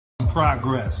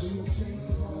progress.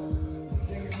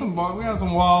 We got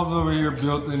some walls over here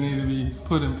built that need to be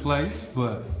put in place,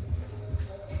 but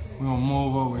we're gonna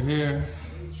move over here.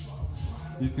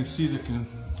 You can see the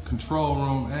control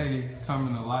room A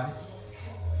coming to life.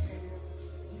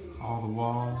 All the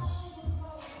walls.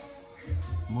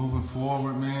 Moving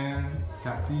forward, man.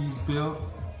 Got these built.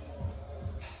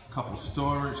 A couple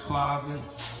storage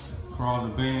closets for all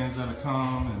the bands that'll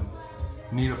come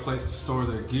and need a place to store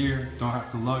their gear. Don't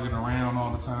have to lug it around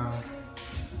all the time.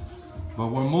 But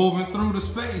we're moving through the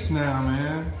space now,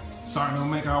 man. Starting to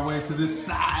make our way to this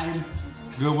side.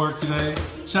 Good work today.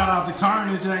 Shout out to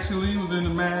Carnage, actually. He was in the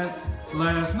Mad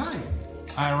last night.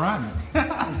 Ironic.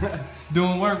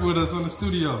 Doing work with us in the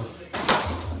studio.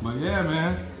 But yeah,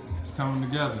 man, it's coming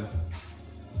together.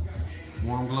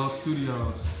 Warm Glow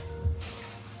Studios.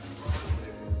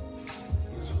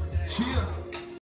 Cheer.